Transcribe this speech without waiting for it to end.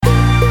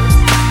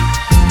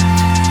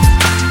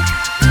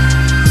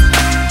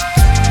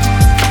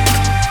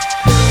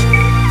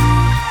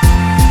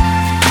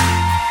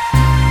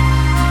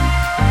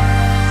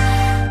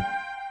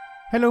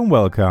Hello and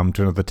welcome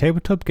to another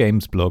Tabletop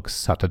Games Blog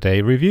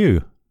Saturday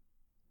review.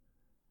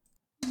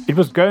 It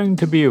was going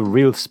to be a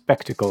real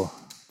spectacle.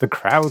 The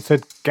crowds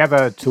had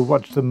gathered to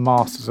watch the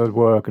masters at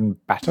work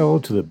and battle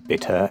to the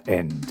bitter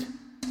end.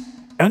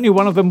 Only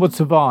one of them would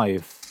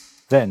survive.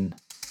 Then,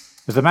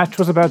 as the match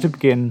was about to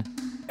begin,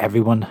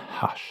 everyone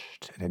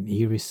hushed and an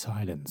eerie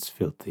silence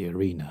filled the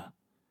arena.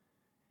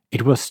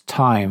 It was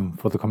time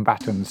for the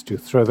combatants to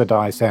throw the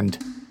dice and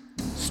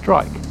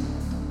strike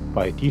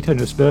by Dieter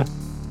Nüssler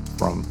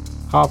from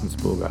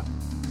Ravensburger.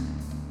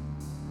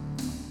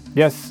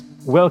 Yes,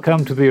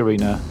 welcome to the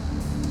arena.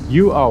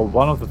 You are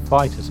one of the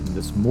fighters in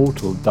this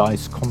mortal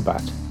dice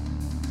combat.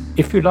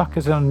 If your luck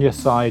is on your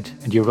side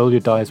and you roll your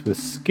dice with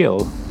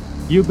skill,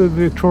 you'll be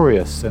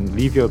victorious and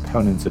leave your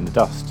opponents in the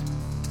dust.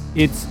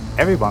 It's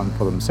everyone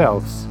for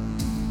themselves.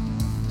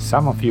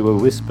 Some of you will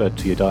whisper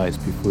to your dice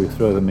before you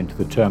throw them into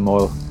the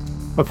turmoil,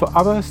 but for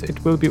others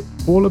it will be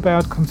all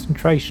about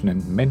concentration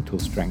and mental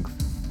strength.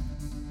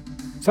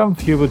 Some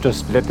of you will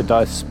just let the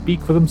dice speak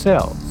for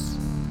themselves.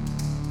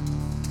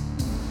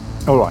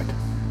 Alright,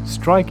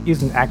 strike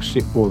isn't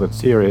actually all that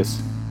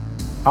serious.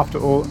 After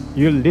all,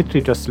 you're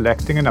literally just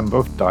selecting a number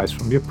of dice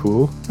from your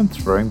pool and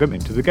throwing them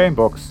into the game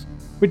box,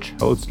 which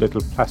holds a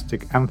little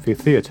plastic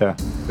amphitheater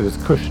that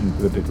is cushioned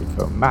with a little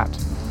foam mat.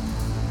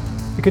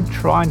 You can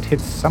try and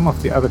hit some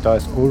of the other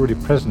dice already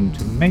present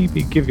to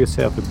maybe give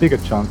yourself a bigger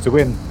chance to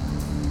win,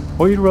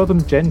 or you roll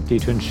them gently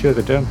to ensure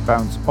they don't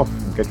bounce off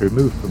and get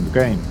removed from the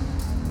game.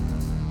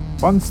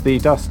 Once the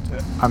dice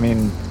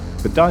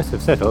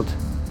have settled,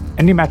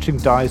 any matching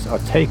dice are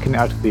taken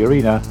out of the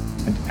arena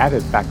and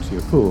added back to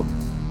your pool.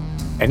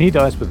 Any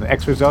dice with an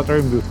X result are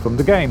removed from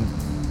the game.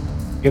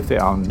 If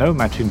there are no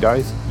matching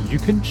dice, you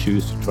can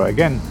choose to try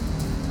again,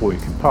 or you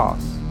can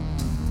pass.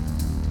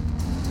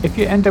 If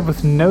you end up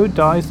with no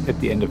dice at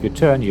the end of your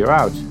turn, you're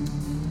out.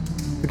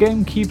 The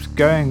game keeps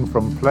going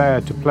from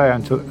player to player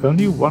until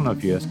only one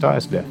of you has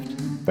dice left.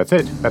 That's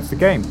it, that's the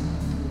game.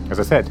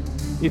 As I said,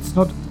 it's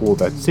not all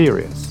that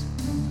serious.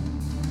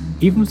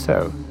 Even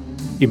so,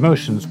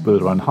 emotions will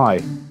run high.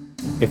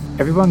 If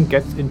everyone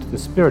gets into the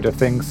spirit of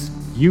things,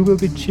 you will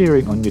be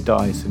cheering on your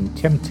dice and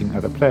tempting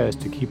other players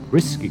to keep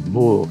risking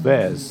more of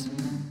theirs.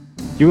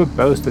 You will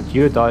boast that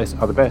your dice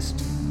are the best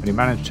when you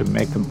manage to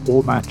make them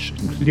all match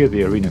and clear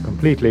the arena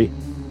completely,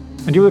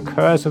 and you will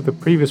curse if the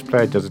previous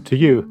player does it to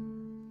you.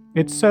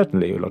 It's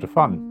certainly a lot of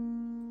fun.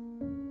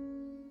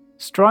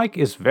 Strike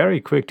is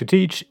very quick to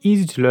teach,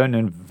 easy to learn,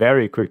 and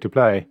very quick to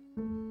play.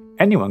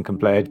 Anyone can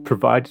play it,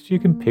 provided you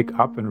can pick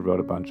up and roll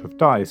a bunch of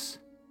dice.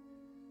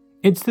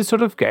 It's the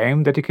sort of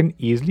game that you can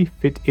easily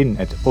fit in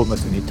at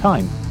almost any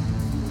time.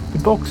 The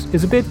box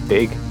is a bit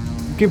big,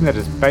 given that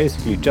it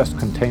basically just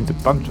contains a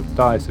bunch of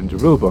dice and a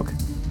rulebook.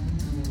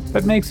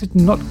 That makes it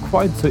not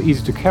quite so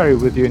easy to carry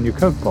with you in your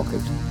coat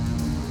pocket.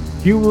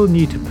 You will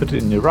need to put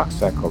it in your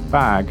rucksack or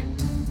bag.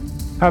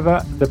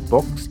 However, the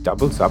box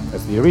doubles up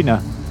as the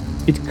arena.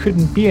 It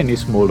couldn't be any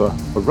smaller,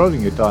 or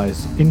rolling your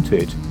dice into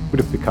it would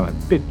have become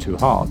a bit too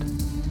hard.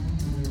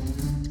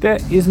 There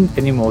isn't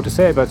any more to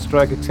say about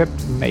Strike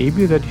except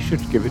maybe that you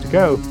should give it a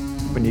go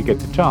when you get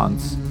the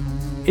chance.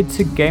 It's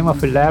a game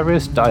of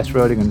hilarious dice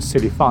rolling and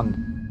silly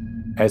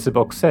fun. As the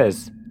box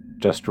says,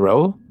 just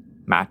roll,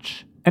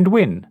 match, and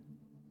win.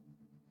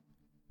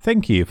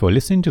 Thank you for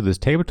listening to this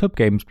Tabletop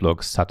Games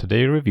Blog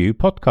Saturday review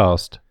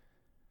podcast.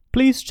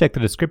 Please check the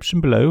description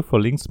below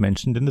for links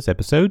mentioned in this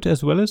episode,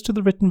 as well as to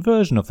the written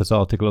version of this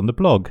article on the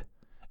blog.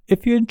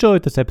 If you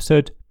enjoyed this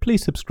episode,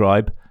 please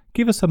subscribe,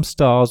 give us some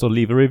stars, or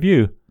leave a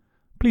review.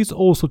 Please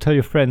also tell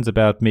your friends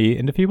about me,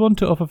 and if you want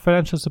to offer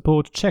financial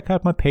support, check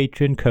out my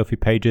Patreon and Ko-fi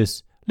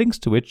pages, links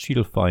to which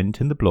you'll find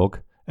in the blog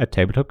at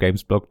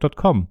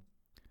tabletopgamesblog.com.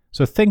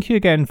 So thank you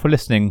again for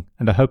listening,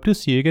 and I hope to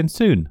see you again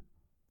soon.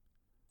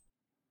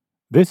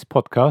 This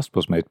podcast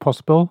was made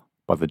possible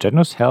by the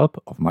generous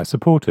help of my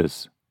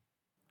supporters.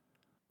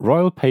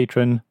 Royal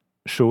Patron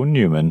Sean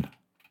Newman,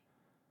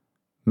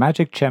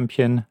 Magic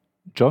Champion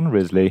John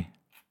Risley,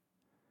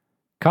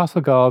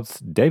 Castle Guards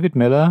David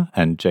Miller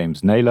and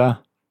James Naylor,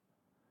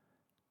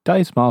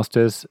 Dice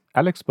Masters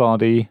Alex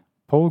Bardi,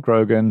 Paul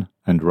Grogan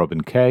and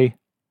Robin Kay,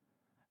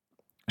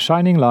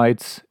 Shining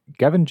Lights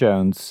Gavin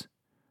Jones,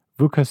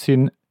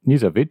 Vukasin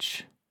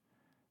Nizovic,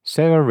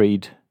 Sarah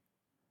Reed,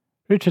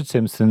 Richard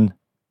Simpson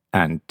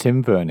and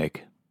Tim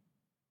Vernick.